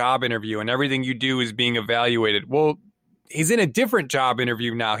long job interview and everything you do is being evaluated. Well, he's in a different job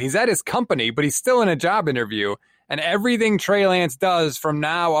interview now. He's at his company, but he's still in a job interview. And everything Trey Lance does from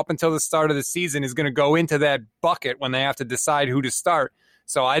now up until the start of the season is going to go into that bucket when they have to decide who to start.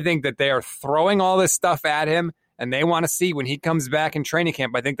 So I think that they are throwing all this stuff at him, and they want to see when he comes back in training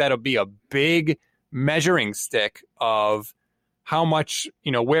camp. I think that'll be a big measuring stick of how much,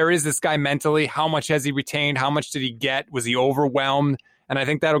 you know, where is this guy mentally? How much has he retained? How much did he get? Was he overwhelmed? And I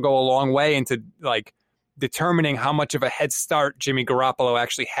think that'll go a long way into like determining how much of a head start Jimmy Garoppolo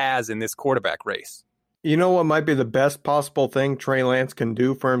actually has in this quarterback race. You know what might be the best possible thing Trey Lance can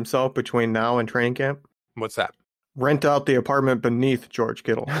do for himself between now and training camp? What's that? Rent out the apartment beneath George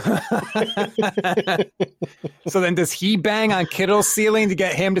Kittle. So then does he bang on Kittle's ceiling to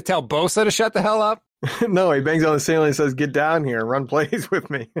get him to tell Bosa to shut the hell up? No, he bangs on the ceiling and says, get down here, run plays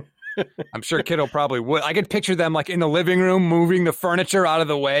with me. I'm sure Kittle probably would. I could picture them like in the living room moving the furniture out of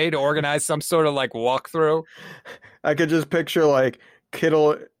the way to organize some sort of like walkthrough. I could just picture like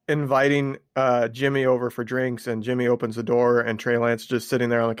Kittle inviting Jimmy over for drinks, and Jimmy opens the door and Trey Lance just sitting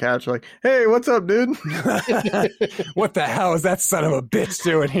there on the couch like, hey, what's up, dude? What the hell is that son of a bitch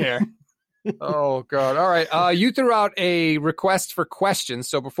doing here? Oh, God. All right. You threw out a request for questions.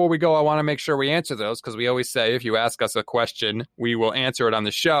 So before we go, I want to make sure we answer those because we always say if you ask us a question, we will answer it on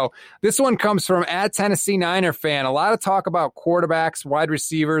the show. This one comes from @Tennessee Niner fan. A lot of talk about quarterbacks, wide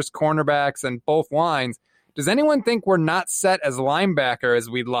receivers, cornerbacks, and both lines. Does anyone think we're not set as linebacker as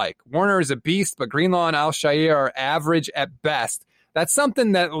we'd like? Warner is a beast, but Greenlaw and Al-Shaair are average at best. That's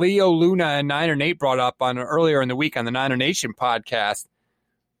something that Leo Luna and Niner Nate brought up on earlier in the week on the Niner Nation podcast.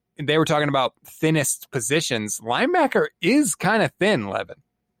 They were talking about thinnest positions. Linebacker is kind of thin, Levin.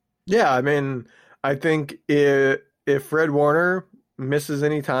 Yeah, I mean, I think if Fred Warner misses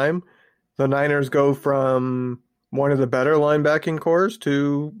any time, the Niners go from one of the better linebacking cores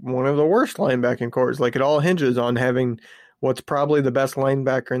to one of the worst linebacking cores. Like, it all hinges on having what's probably the best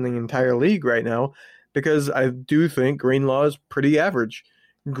linebacker in the entire league right now, because I do think Greenlaw is pretty average.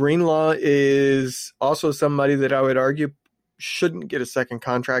 Greenlaw is also somebody that I would argue shouldn't get a second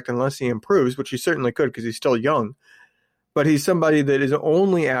contract unless he improves, which he certainly could because he's still young. But he's somebody that is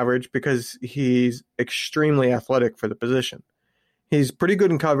only average because he's extremely athletic for the position. He's pretty good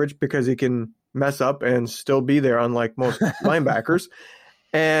in coverage because he can mess up and still be there, unlike most linebackers.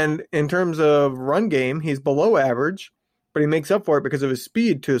 And in terms of run game, he's below average, but he makes up for it because of his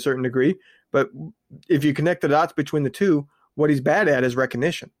speed to a certain degree. But if you connect the dots between the two, what he's bad at is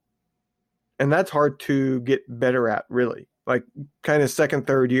recognition. And that's hard to get better at, really. Like kind of second,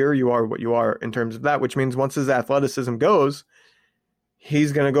 third year, you are what you are in terms of that, which means once his athleticism goes,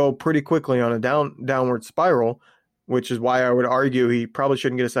 he's going to go pretty quickly on a downward spiral, which is why I would argue he probably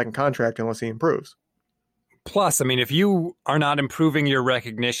shouldn't get a second contract unless he improves. Plus, I mean, if you are not improving your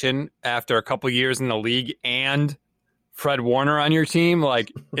recognition after a couple years in the league and Fred Warner on your team,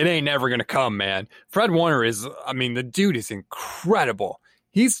 like, it ain't never going to come, man. Fred Warner is, I mean, the dude is incredible.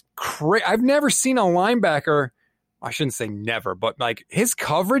 He's I've never seen a linebacker, I shouldn't say never, but like his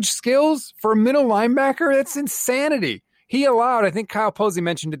coverage skills for a middle linebacker, that's insanity. He allowed, I think Kyle Posey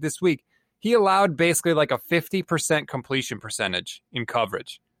mentioned it this week, he allowed basically like a 50% completion percentage in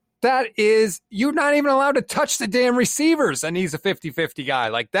coverage. That is, you're not even allowed to touch the damn receivers, and he's a 50-50 guy.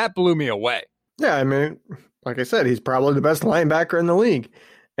 Like, that blew me away. Yeah, I mean, like I said, he's probably the best linebacker in the league.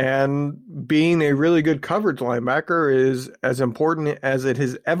 And being a really good coverage linebacker is as important as it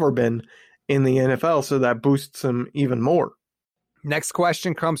has ever been in the NFL, so that boosts him even more. Next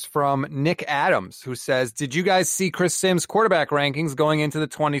question comes from Nick Adams, who says, did you guys see Chris Sims' quarterback rankings going into the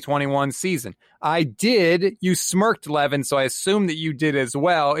 2021 season? I did. You smirked, Levin, so I assume that you did as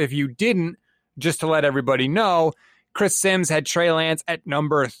well. If you didn't, just to let everybody know, Chris Sims had Trey Lance at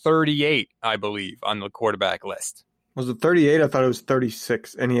number 38, I believe, on the quarterback list. Was it 38? I thought it was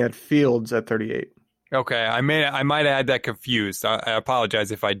 36, and he had Fields at 38. Okay, I might have had that confused. I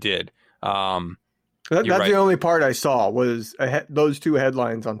apologize if I did. That's right. The only part I saw was those two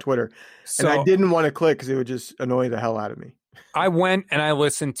headlines on Twitter. And I didn't want to click because it would just annoy the hell out of me. I went and I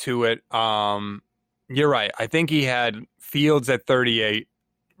listened to it. You're right. I think he had Fields at 38,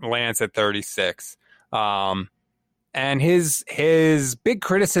 Lance at 36. And his big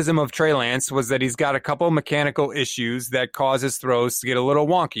criticism of Trey Lance was that he's got a couple of mechanical issues that cause his throws to get a little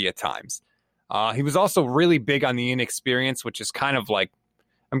wonky at times. He was also really big on the inexperience, which is kind of like,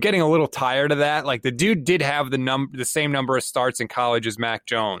 I'm getting a little tired of that. Like, the dude did have the same number of starts in college as Mac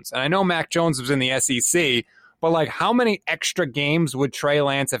Jones. And I know Mac Jones was in the SEC, but like, how many extra games would Trey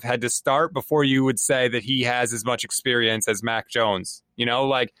Lance have had to start before you would say that he has as much experience as Mac Jones? You know,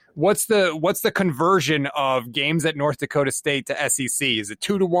 like, what's the conversion of games at North Dakota State to SEC? Is it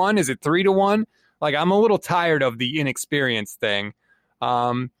 2-1? Is it 3-1? Like, I'm a little tired of the inexperience thing.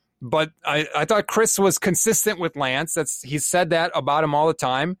 But I thought Chris was consistent with Lance. He's said that about him all the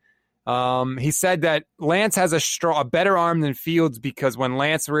time. He said that Lance has a better arm than Fields because when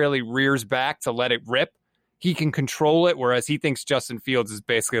Lance really rears back to let it rip, he can control it, whereas he thinks Justin Fields is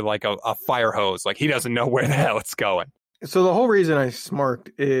basically like a fire hose. Like, he doesn't know where the hell it's going. So the whole reason I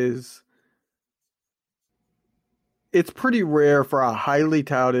smirked is it's pretty rare for a highly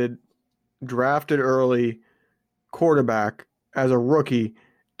touted, drafted early quarterback as a rookie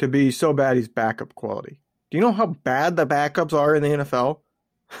to be so bad he's backup quality. Do you know how bad the backups are in the NFL?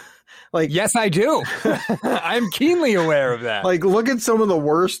 Like, yes, I do. I'm keenly aware of that. Like, look at some of the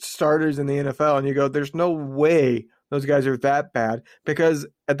worst starters in the NFL, and you go, there's no way those guys are that bad, because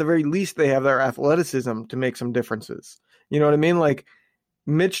at the very least they have their athleticism to make some differences. You know what I mean? Like,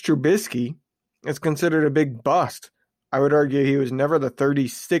 Mitch Trubisky is considered a big bust. I would argue he was never the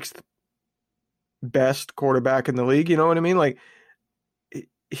 36th best quarterback in the league. You know what I mean? Like,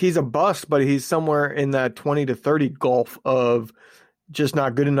 he's a bust, but he's somewhere in that 20 to 30 gulf of just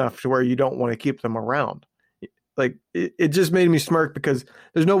not good enough to where you don't want to keep them around. Like, it just made me smirk because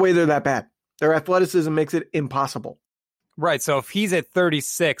there's no way they're that bad. Their athleticism makes it impossible. Right. So if he's at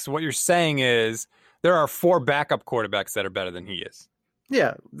 36, what you're saying is there are 4 backup quarterbacks that are better than he is.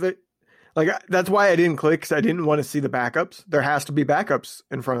 Yeah. That's why I didn't click, because I didn't want to see the backups. There has to be backups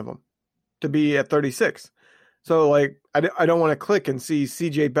in front of them to be at 36. So, like, I don't want to click and see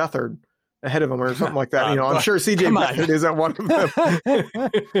C.J. Beathard ahead of him or something like that. You know, I'm sure C.J. Beathard is at one of them.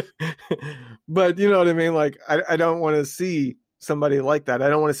 But you know what I mean? Like, I don't want to see somebody like that. I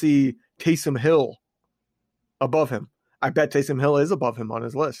don't want to see Taysom Hill above him. I bet Taysom Hill is above him on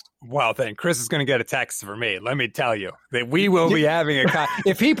his list. Well, then Chris is going to get a text from me. Let me tell you that we will be having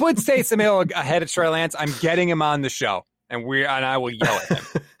if he puts Taysom Hill ahead of Trey Lance, I'm getting him on the show, and I will yell at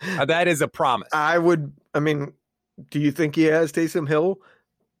him. That is a promise. Do you think he has Taysom Hill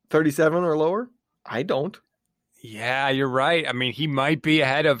 37 or lower? I don't. Yeah, you're right. I mean, he might be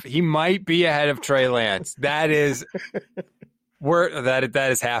ahead of Trey Lance. That is that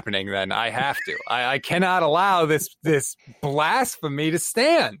is happening. Then I have to. I cannot allow this blasphemy to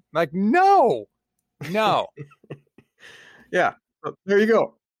stand. Like, no. Yeah. There you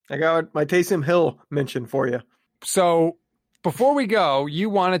go. I got my Taysom Hill mention for you. So before we go, you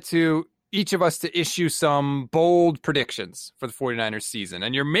wanted to each of us to issue some bold predictions for the 49ers season.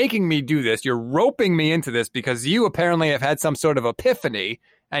 And you're making me do this. You're roping me into this because you apparently have had some sort of epiphany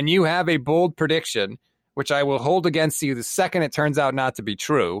and you have a bold prediction, which I will hold against you the second it turns out not to be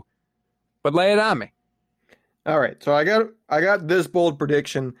true. But lay it on me. All right. So I got this bold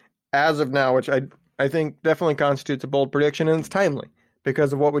prediction as of now, which I think definitely constitutes a bold prediction, and it's timely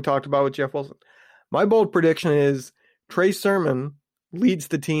because of what we talked about with Jeff Wilson. My bold prediction is Trey Sermon leads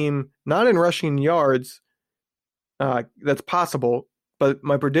the team, not in rushing yards, that's possible, but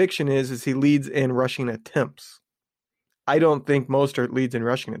my prediction is he leads in rushing attempts. I don't think Mostert leads in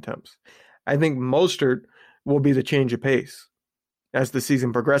rushing attempts. I think Mostert will be the change of pace as the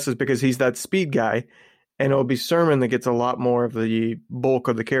season progresses because he's that speed guy, and it'll be Sermon that gets a lot more of the bulk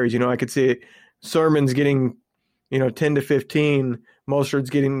of the carries. I could see Sermon's getting, 10 to 15, Mostert's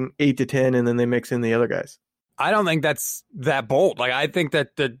getting 8 to 10, and then they mix in the other guys. I don't think that's that bold. Like, I think that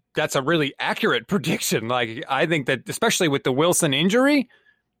that's a really accurate prediction. Like, I think that especially with the Wilson injury,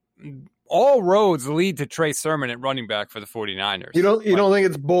 all roads lead to Trey Sermon at running back for the 49ers. You don't think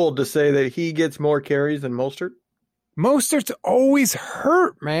it's bold to say that he gets more carries than Mostert? Mostert's always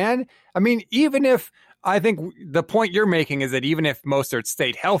hurt, man. I mean, even if I think the point you're making is that even if Mostert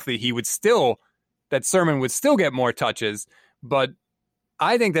stayed healthy, that Sermon would still get more touches. But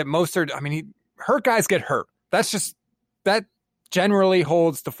I think that Mostert, hurt guys get hurt. That generally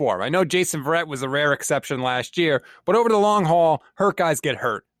holds the form. I know Jason Verrett was a rare exception last year, but over the long haul, hurt guys get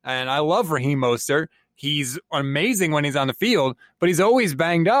hurt. And I love Raheem Mostert. He's amazing when he's on the field, but he's always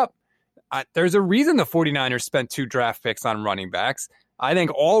banged up. There's a reason the 49ers spent 2 draft picks on running backs. I think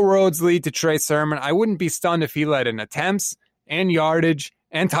all roads lead to Trey Sermon. I wouldn't be stunned if he led in attempts and yardage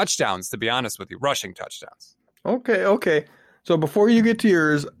and touchdowns, to be honest with you, rushing touchdowns. Okay. So before you get to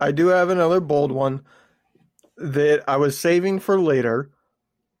yours, I do have another bold one that I was saving for later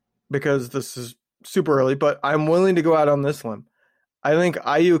because this is super early, but I'm willing to go out on this limb. I think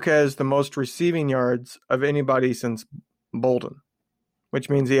Aiyuk has the most receiving yards of anybody since Bolden,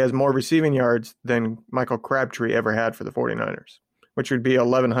 which means he has more receiving yards than Michael Crabtree ever had for the 49ers, which would be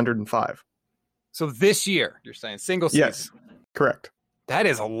 1,105. So this year, you're saying single season? Yes, correct. That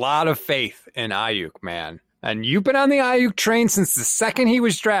is a lot of faith in Aiyuk, man. And you've been on the Aiyuk train since the second he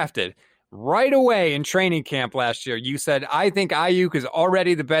was drafted. Right away in training camp last year, you said, I think Aiyuk is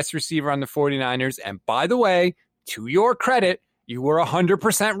already the best receiver on the 49ers. And by the way, to your credit, you were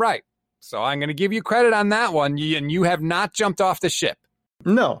 100% right. So I'm going to give you credit on that one. And you have not jumped off the ship.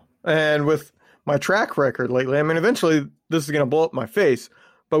 No. And with my track record lately, eventually this is going to blow up my face.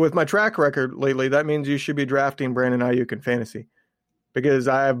 But with my track record lately, that means you should be drafting Brandon Aiyuk in fantasy. Because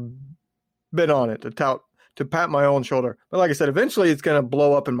I have been on it to pat my own shoulder. But like I said, eventually it's going to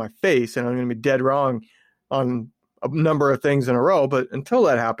blow up in my face and I'm going to be dead wrong on a number of things in a row. But until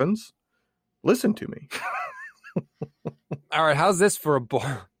that happens, listen to me. All right. How's this for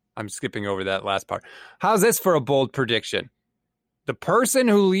I'm skipping over that last part. How's this for a bold prediction? The person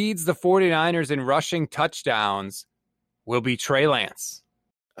who leads the 49ers in rushing touchdowns will be Trey Lance.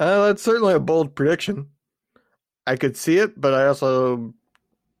 That's certainly a bold prediction. I could see it, but I also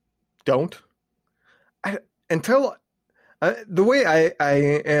don't. The way I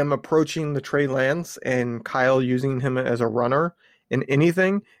am approaching the Trey Lance and Kyle using him as a runner in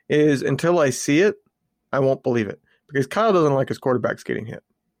anything is until I see it, I won't believe it. Because Kyle doesn't like his quarterbacks getting hit.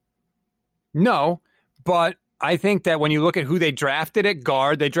 No, but I think that when you look at who they drafted at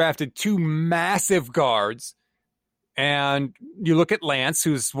guard, they drafted 2 massive guards. And you look at Lance,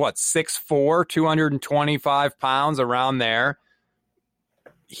 who's 6'4", 225 pounds, around there.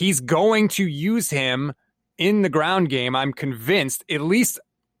 He's going to use him in the ground game, I'm convinced, at least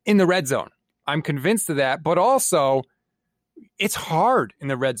in the red zone. I'm convinced of that. But also, it's hard in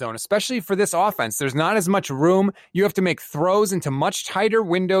the red zone, especially for this offense. There's not as much room. You have to make throws into much tighter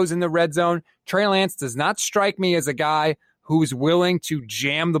windows in the red zone. Trey Lance does not strike me as a guy who's willing to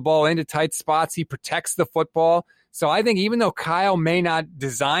jam the ball into tight spots. He protects the football. So I think even though Kyle may not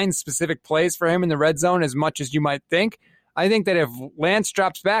design specific plays for him in the red zone as much as you might think, I think that if Lance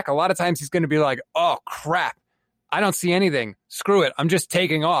drops back, a lot of times he's going to be like, oh, crap, I don't see anything. Screw it. I'm just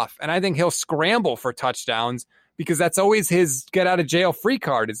taking off. And I think he'll scramble for touchdowns because that's always his get out of jail free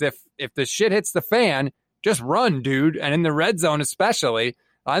card is if the shit hits the fan, just run, dude. And in the red zone especially,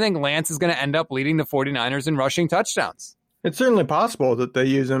 I think Lance is going to end up leading the 49ers in rushing touchdowns. It's certainly possible that they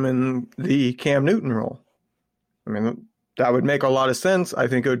use him in the Cam Newton role. That would make a lot of sense. I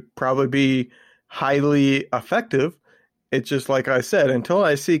think it would probably be highly effective. It's just like I said, until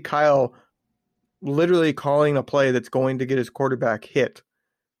I see Kyle literally calling a play that's going to get his quarterback hit,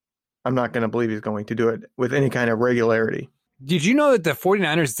 I'm not going to believe he's going to do it with any kind of regularity. Did you know that the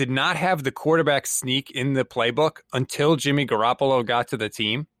 49ers did not have the quarterback sneak in the playbook until Jimmy Garoppolo got to the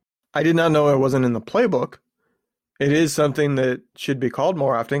team? I did not know it wasn't in the playbook. It is something that should be called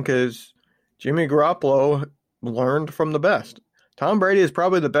more often because Jimmy Garoppolo learned from the best. Tom Brady is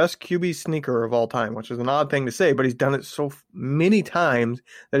probably the best QB sneaker of all time, which is an odd thing to say, but he's done it so many times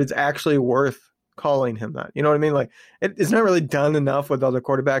that it's actually worth calling him that. You know what I mean? Like, it's not really done enough with other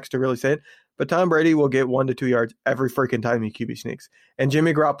quarterbacks to really say it, but Tom Brady will get 1 to 2 yards every freaking time he QB sneaks. And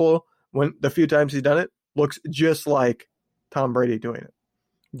Jimmy Garoppolo, when the few times he's done it, looks just like Tom Brady doing it.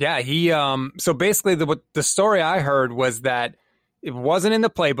 Yeah, he so basically the story I heard was that it wasn't in the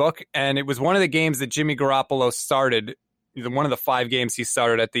playbook, and it was one of the games that Jimmy Garoppolo started, one of the 5 games he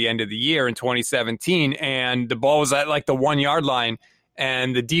started at the end of the year in 2017, and the ball was at like the 1 yard line,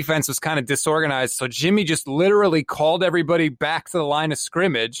 and the defense was kind of disorganized. So Jimmy just literally called everybody back to the line of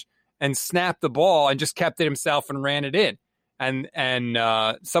scrimmage and snapped the ball and just kept it himself and ran it in. And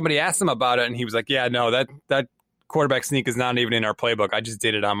somebody asked him about it, and he was like, "Yeah, no, that quarterback sneak is not even in our playbook. I just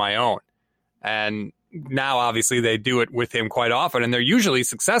did it on my own." And now, obviously, they do it with him quite often, and they're usually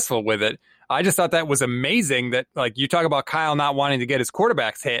successful with it. I just thought that was amazing that, like, you talk about Kyle not wanting to get his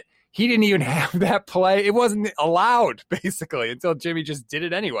quarterbacks hit. He didn't even have that play. It wasn't allowed, basically, until Jimmy just did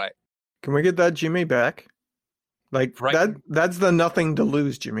it anyway. Can we get that Jimmy back? Like, right. That's the nothing to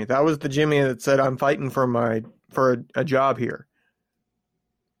lose Jimmy. That was the Jimmy that said, I'm fighting for a job here.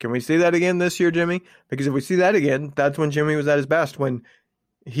 Can we see that again this year, Jimmy? Because if we see that again, that's when Jimmy was at his best, when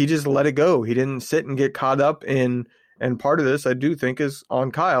he just let it go. He didn't sit and get caught up in, and part of this I do think is on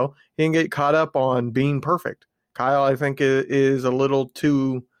Kyle. He didn't get caught up on being perfect. Kyle, I think, is a little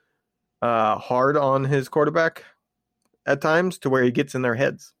too hard on his quarterback at times to where he gets in their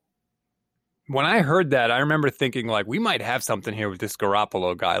heads. When I heard that, I remember thinking, like, we might have something here with this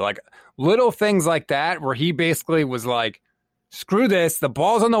Garoppolo guy. Like, little things like that where he basically was like, screw this, the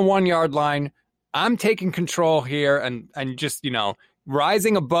ball's on the 1 yard line, I'm taking control here, and just, you know,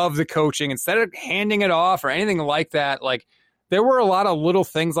 rising above the coaching instead of handing it off or anything like that. Like, there were a lot of little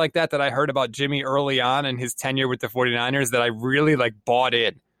things like that I heard about Jimmy early on in his tenure with the 49ers that I really, like, bought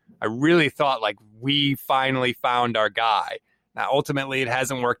in. I really thought, like, we finally found our guy. Now, ultimately, it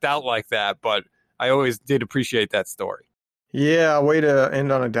hasn't worked out like that, but I always did appreciate that story. Yeah, way to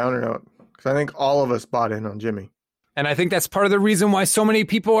end on a downer note, because I think all of us bought in on Jimmy. And I think that's part of the reason why so many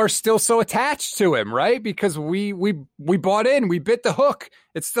people are still so attached to him, right? Because we bought in, we bit the hook.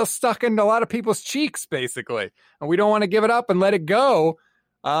 It's still stuck into a lot of people's cheeks, basically. And we don't want to give it up and let it go.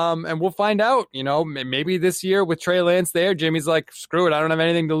 And we'll find out, you know, maybe this year with Trey Lance there, Jimmy's like, screw it, I don't have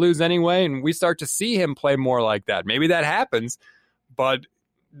anything to lose anyway. And we start to see him play more like that. Maybe that happens. But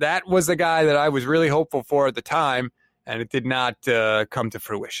that was a guy that I was really hopeful for at the time, and it did not come to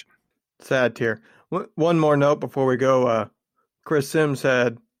fruition. Sad tear. One more note before we go. Chris Sims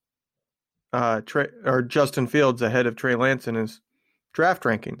had Justin Fields ahead of Trey Lance in his draft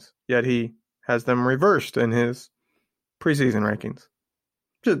rankings, yet he has them reversed in his preseason rankings.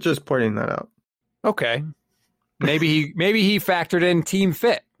 Just pointing that out. Okay. Maybe he factored in team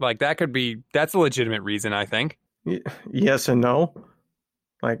fit. Like, that's a legitimate reason, I think. Yes and no.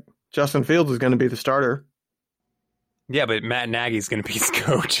 Like, Justin Fields is going to be the starter. Yeah, but Matt Nagy's going to be his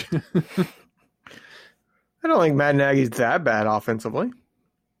coach. I don't think Matt Nagy's that bad offensively.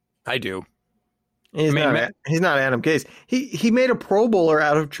 I do. He's not Adam Gase. He made a Pro Bowler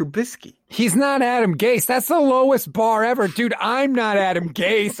out of Trubisky. He's not Adam Gase. That's the lowest bar ever. Dude, I'm not Adam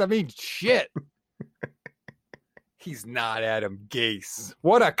Gase. I mean, shit. He's not Adam Gase.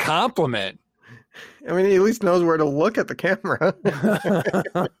 What a compliment. I mean, he at least knows where to look at the camera.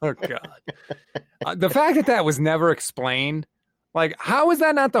 Oh, God. The fact that was never explained, like, how is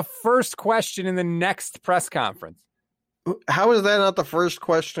that not the first question in the next press conference? How is that not the first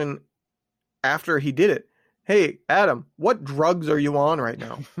question after he did it? Hey, Adam, what drugs are you on right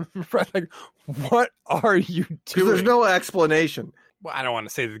now? Like, what are you doing? There's no explanation. Well, I don't want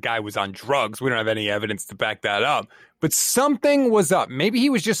to say the guy was on drugs. We don't have any evidence to back that up. But something was up. Maybe he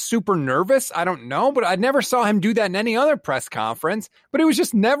was just super nervous. I don't know. But I never saw him do that in any other press conference. But it was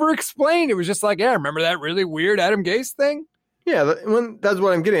just never explained. It was just like, yeah, remember that really weird Adam Gase thing? Yeah, that's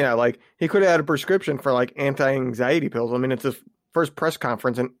what I'm getting at. Like, he could have had a prescription for, like, anti-anxiety pills. I mean, it's his first press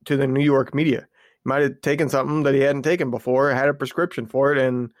conference to the New York media. He might have taken something that he hadn't taken before, had a prescription for it,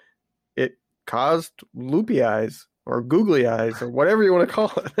 and it caused loopy eyes. Or googly eyes, or whatever you want to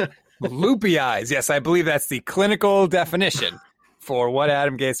call it. Loopy eyes. Yes, I believe that's the clinical definition for what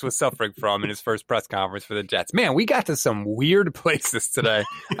Adam Gase was suffering from in his first press conference for the Jets. Man, we got to some weird places today.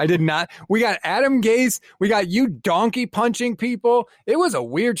 We got Adam Gase. We got you donkey punching people. It was a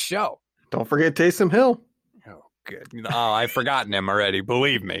weird show. Don't forget Taysom Hill. Oh, good. Oh, I've forgotten him already.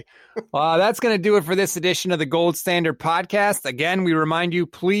 Believe me. That's going to do it for this edition of the Gold Standard Podcast. Again, we remind you,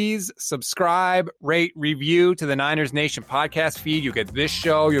 please subscribe, rate, review to the Niners Nation podcast feed. You'll get this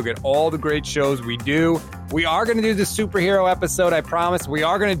show. You'll get all the great shows we do. We are going to do the superhero episode, I promise. We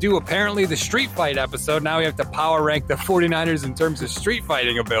are going to do, apparently, the street fight episode. Now we have to power rank the 49ers in terms of street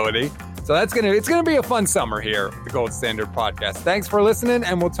fighting ability. So it's going to be a fun summer here, the Gold Standard Podcast. Thanks for listening,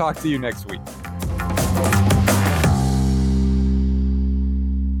 and we'll talk to you next week.